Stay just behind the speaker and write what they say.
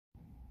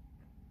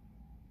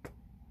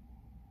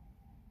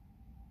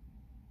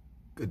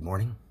Good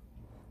morning,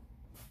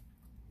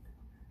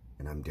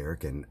 and I'm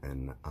Derrick,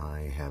 and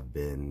I have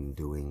been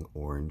doing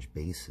orange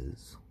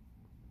bases.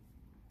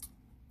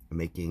 I'm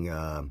making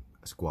a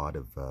squad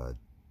of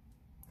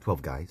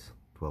 12 guys,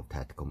 12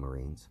 tactical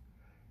Marines,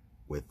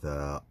 with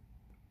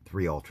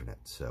 3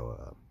 alternates.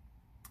 So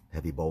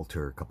heavy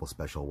bolter, a couple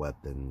special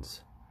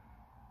weapons,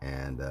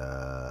 and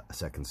a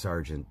second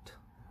sergeant,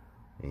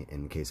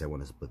 in case I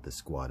want to split the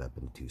squad up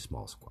into 2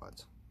 small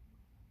squads.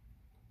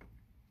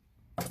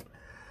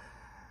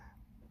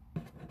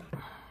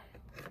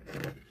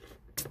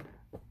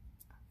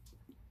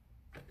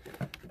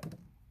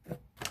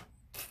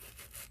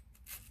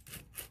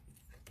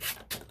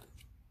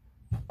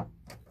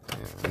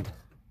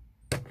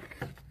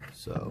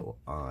 So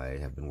I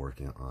have been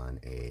working on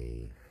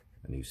a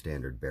new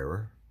standard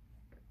bearer,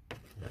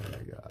 and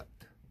I got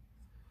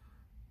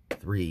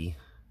three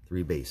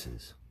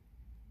bases.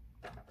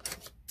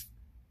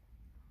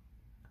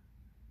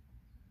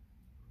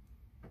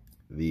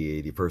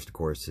 The first, of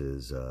course,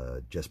 is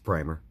just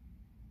primer,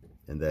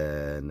 and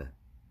then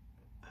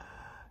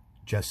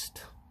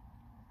just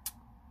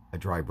a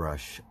dry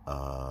brush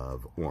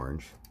of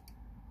orange,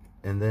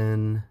 and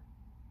then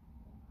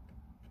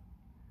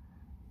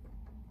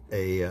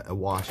a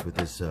wash with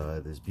this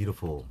this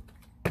beautiful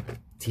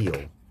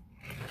teal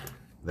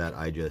that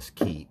I just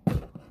keep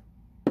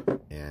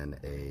in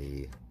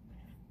a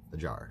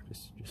jar,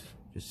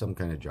 just some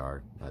kind of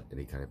jar, not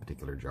any kind of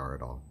particular jar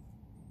at all.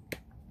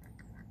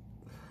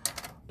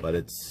 But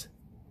it's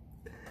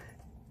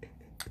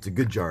a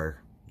good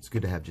jar. It's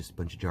good to have just a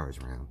bunch of jars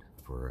around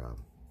for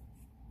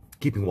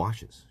keeping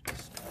washes.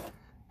 Just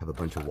have a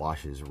bunch of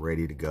washes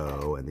ready to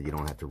go, and then you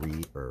don't have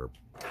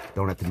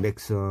to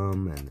mix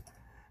them, and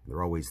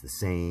they're always the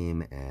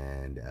same,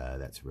 and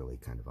that's really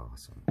kind of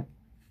awesome.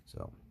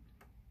 So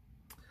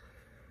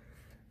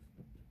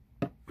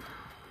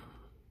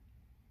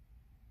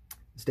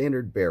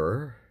standard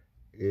bearer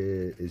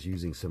is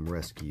using some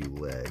rescue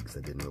legs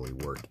that didn't really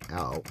work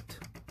out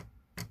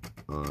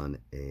on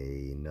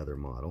another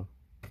model.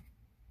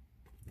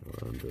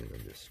 I'm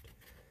just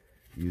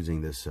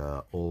using this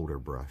older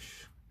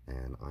brush,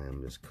 and I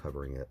am just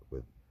covering it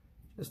with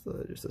just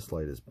the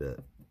slightest bit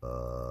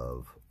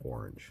of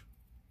orange.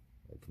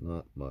 Like,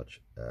 not much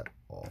at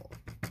all.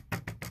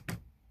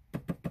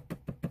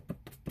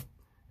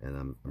 And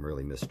I'm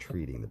really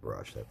mistreating the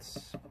brush.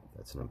 That's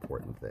an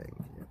important thing.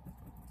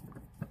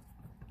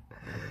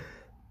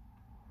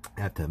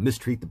 I have to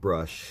mistreat the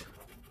brush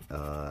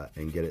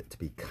and get it to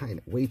be kind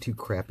of way too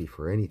crappy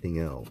for anything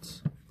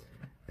else,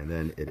 and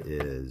then it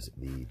is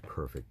the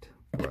perfect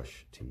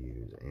brush to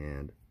use.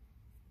 And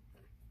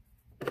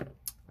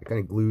I kind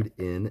of glued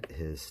in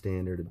his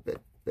standard a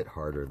bit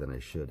harder than I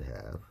should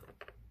have.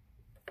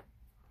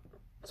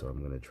 So I'm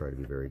going to try to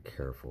be very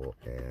careful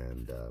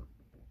and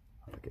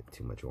not get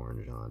too much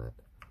orange on it.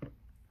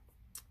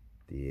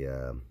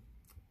 The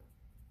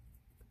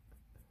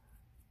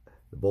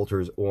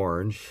bolter is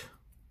orange.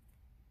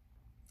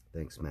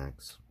 Thanks,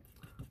 Max.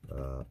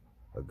 A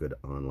good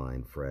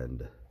online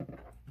friend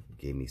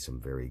gave me some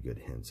very good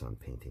hints on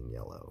painting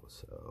yellow.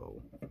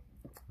 So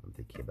I'm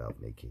thinking about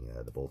making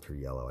the bolter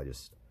yellow. I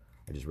just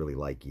really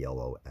like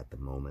yellow at the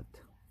moment.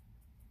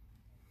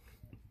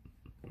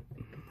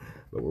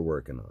 But we're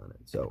working on it.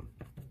 So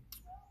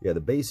yeah,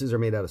 the bases are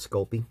made out of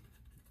Sculpey,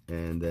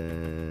 and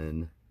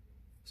then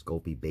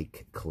Sculpey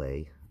bake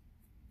clay,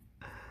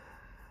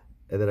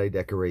 and then I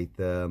decorate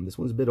them. This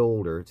one's a bit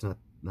older. It's not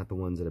the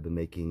ones that I've been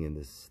making in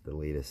the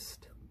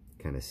latest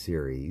kind of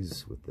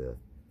series with the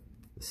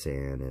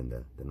sand and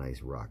the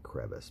nice rock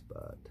crevice,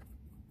 but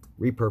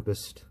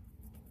repurposed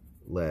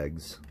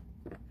legs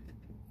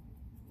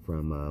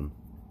from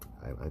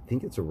I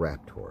think it's a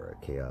Raptor, a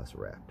Chaos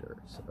Raptor.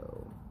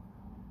 So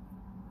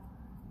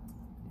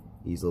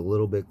he's a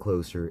little bit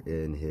closer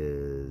in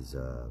his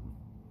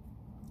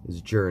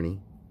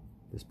journey,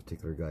 this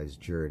particular guy's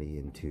journey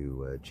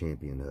into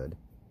championhood,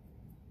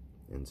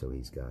 and so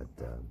he's got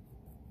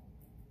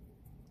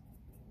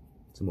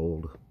some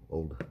old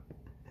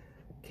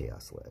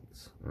Chaos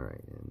legs. All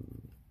right,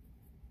 and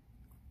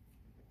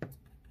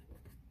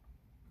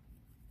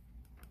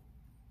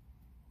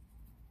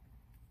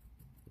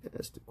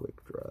just a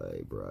quick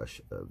dry brush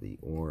of the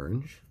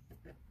orange,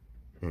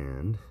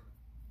 and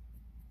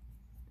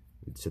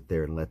we'd sit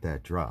there and let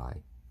that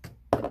dry.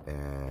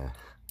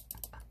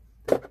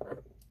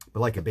 But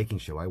like a baking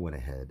show, I went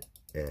ahead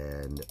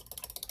and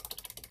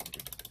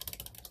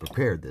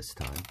prepared this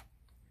time,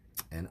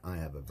 and I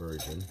have a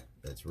version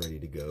that's ready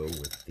to go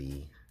with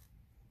the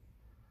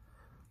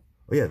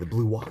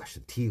blue wash,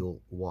 the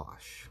teal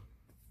wash.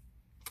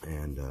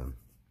 And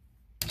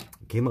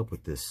I came up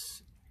with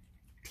this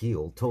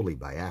teal totally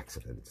by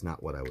accident. It's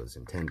not what I was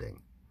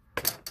intending,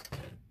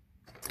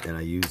 and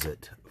I use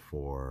it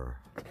for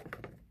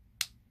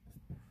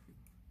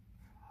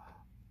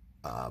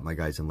my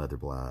guys in leather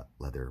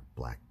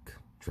black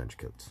trench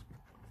coats.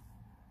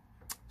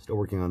 Still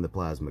working on the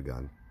plasma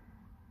gun,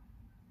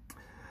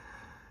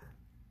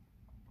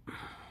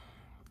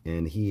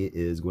 and he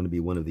is going to be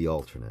one of the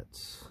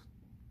alternates.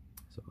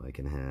 So I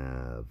can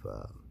have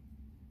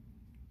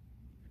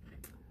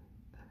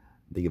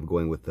Think of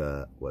going with,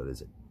 what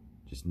is it?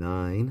 Just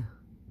 9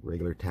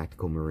 regular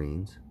tactical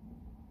Marines.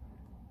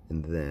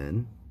 And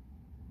then,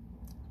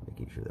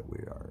 making sure that we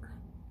are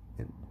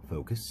in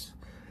focus.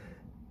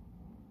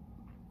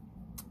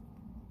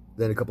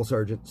 Then a couple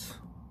sergeants.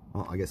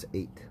 Well, I guess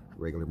 8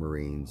 regular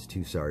Marines,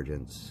 2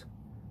 sergeants,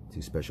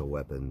 2 special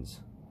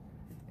weapons,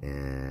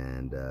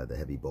 and the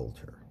heavy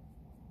bolter.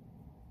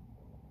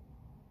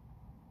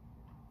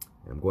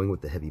 And I'm going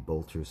with the heavy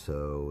bolter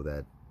so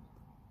that,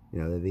 you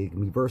know, they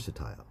can be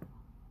versatile.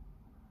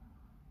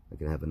 I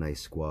can have a nice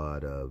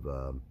squad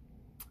of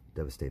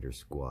Devastator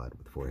squad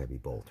with 4 heavy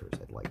bolters.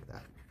 I'd like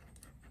that.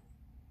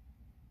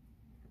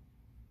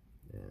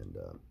 And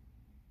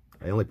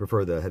I only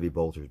prefer the heavy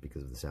bolters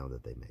because of the sound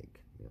that they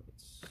make. You know,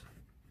 it's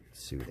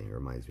soothing. It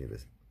reminds me of the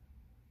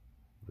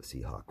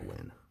Seahawk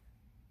win.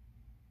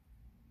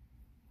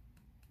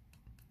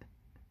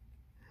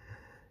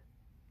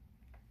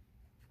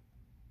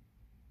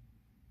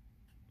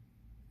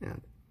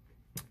 And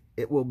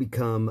it will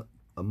become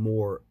a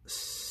more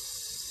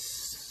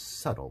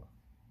subtle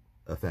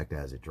effect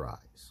as it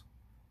dries.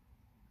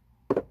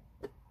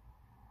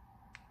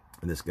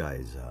 And this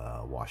guy's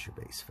washer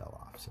base fell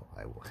off, so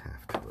I will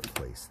have to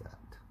replace that.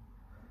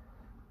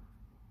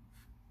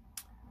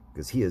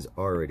 Because he has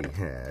already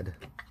had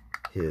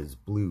his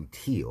blue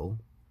teal.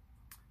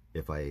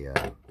 If I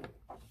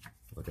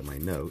look at my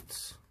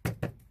notes,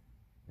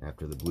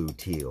 after the blue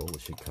teal,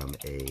 it should come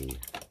a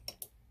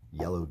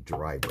yellow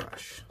dry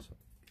brush. So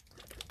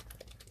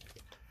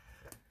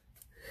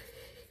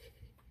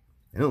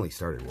I only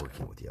started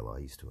working with yellow. I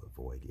used to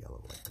avoid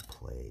yellow like the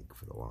plague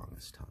for the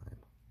longest time.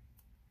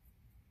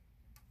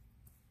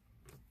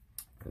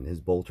 And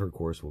his bolter, of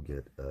course, will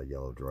get a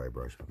yellow dry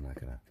brush, but I'm not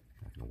gonna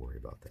worry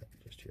about that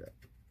just yet.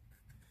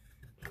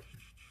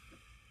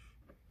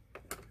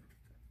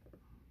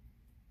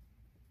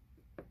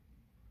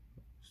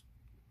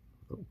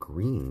 A little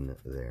green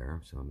there,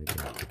 so maybe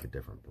I'll pick a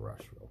different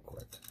brush real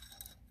quick.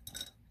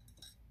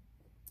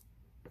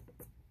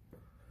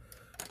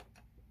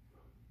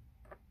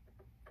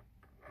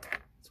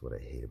 That's what I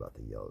hate about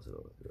the yellows.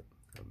 It'll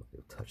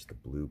touch the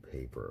blue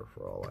paper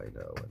for all I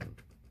know, and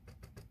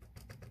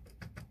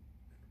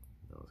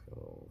it's got a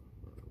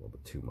little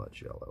bit too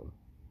much yellow.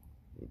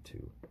 I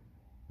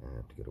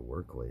have to go to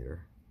work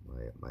later.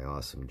 My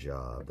awesome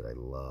job that I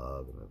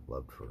love and I've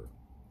loved for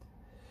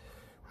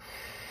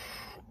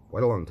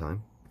quite a long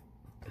time.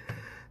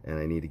 And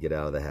I need to get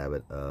out of the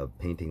habit of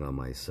painting on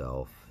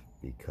myself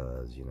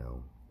because, you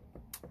know,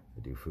 I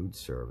do food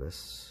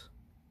service.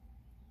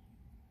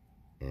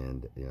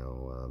 And, you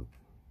know,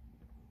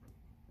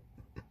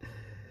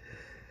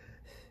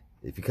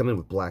 if you come in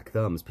with black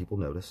thumbs, people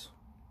notice.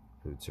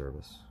 Food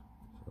service.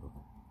 So,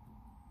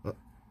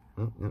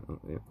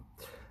 yeah.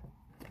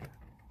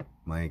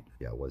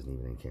 It wasn't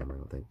even in camera, I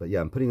don't think. But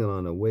yeah, I'm putting it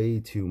on a way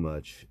too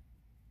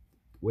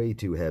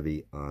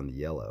heavy on the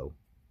yellow.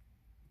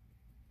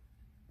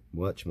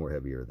 Much more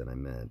heavier than I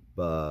meant,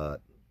 but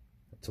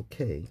it's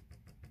okay.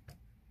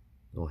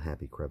 Little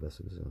happy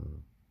crevices.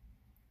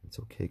 It's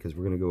okay because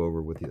we're going to go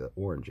over with the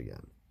orange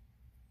again.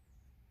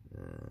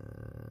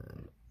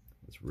 And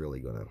it's really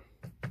going to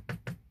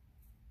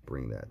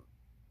bring that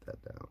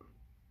down.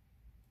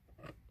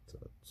 So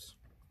it's...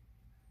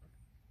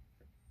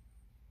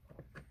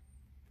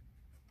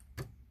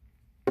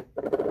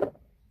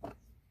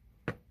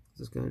 Is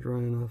this going to dry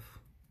enough?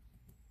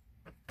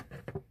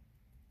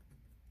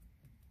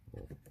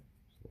 Just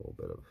a little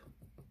bit of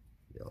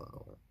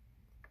yellow.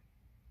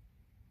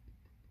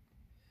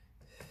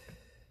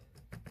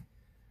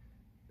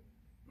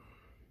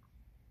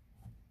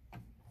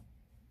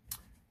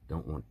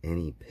 Don't want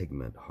any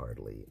pigment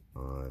hardly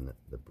on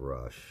the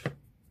brush,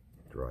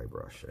 dry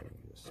brushing,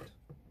 just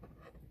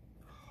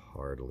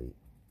hardly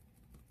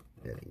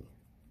any.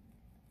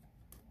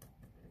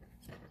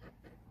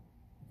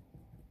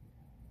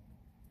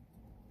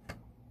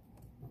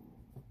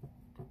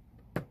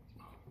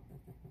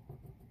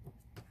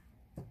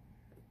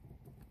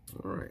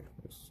 All right,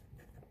 I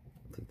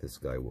think this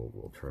guy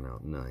will turn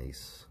out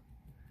nice.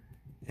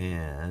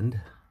 And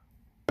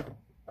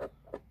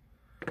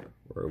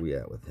where are we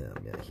at with him?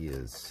 Yeah, he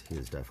is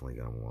definitely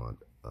going to want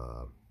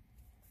a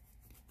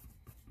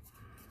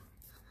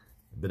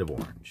bit of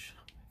orange,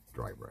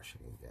 dry brushing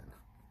again.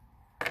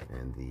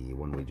 And the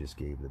one we just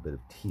gave the bit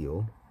of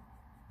teal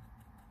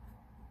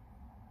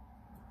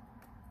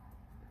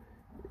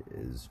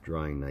is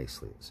drying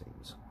nicely, it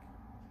seems.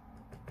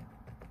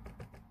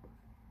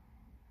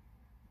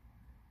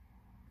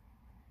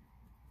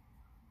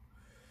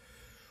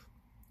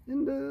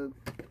 And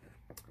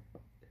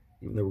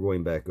even though we're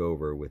going back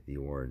over with the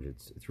orange,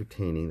 it's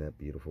retaining that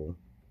beautiful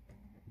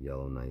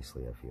yellow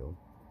nicely, I feel.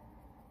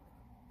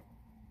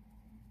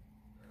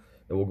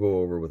 And we'll go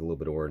over with a little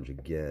bit of orange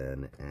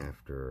again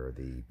after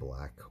the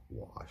black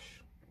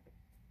wash,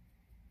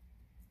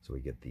 so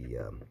we get the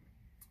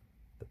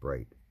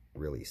bright,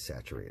 really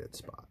saturated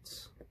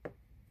spots.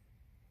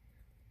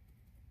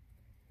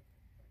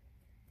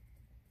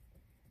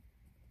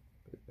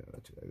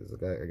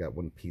 I got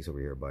one piece over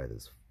here by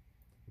this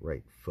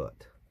right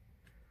foot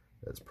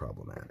that's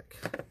problematic.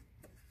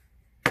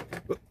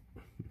 Oop.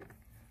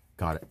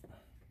 Got it.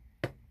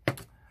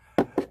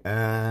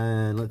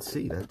 And let's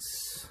see,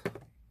 that's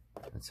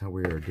how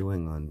we are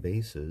doing on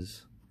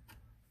bases.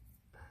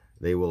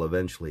 They will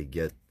eventually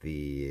get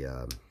the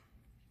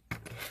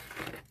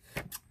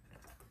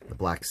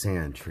black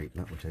sand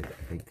treatment, which I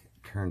think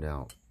turned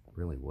out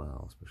really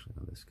well, especially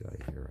on this guy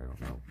here. I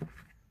don't know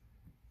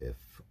if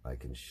I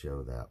can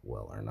show that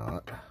well or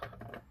not.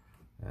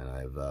 And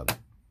I've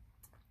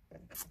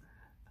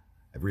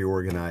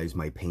reorganized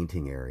my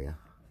painting area.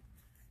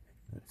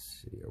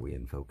 Let's see, are we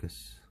in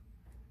focus?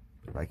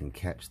 If I can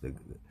catch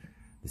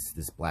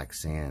this black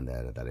sand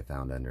that I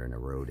found under an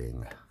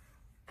eroding,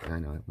 I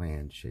know my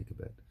hands shake a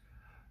bit.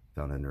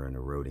 Found under an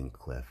eroding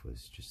cliff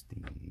was just the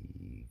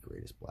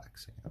greatest black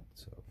sand.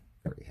 So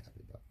very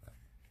happy about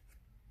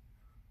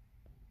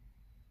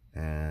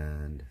that.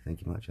 And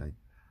thank you much.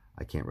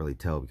 I can't really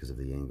tell because of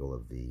the angle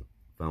of the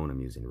phone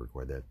I'm using to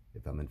record that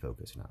if I'm in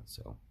focus or not.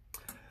 So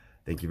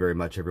thank you very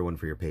much, everyone,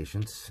 for your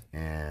patience.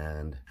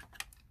 And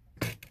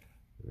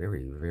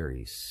very,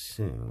 very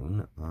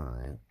soon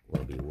I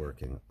will be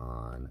working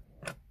on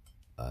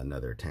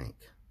another tank.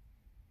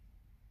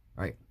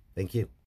 All right. Thank you.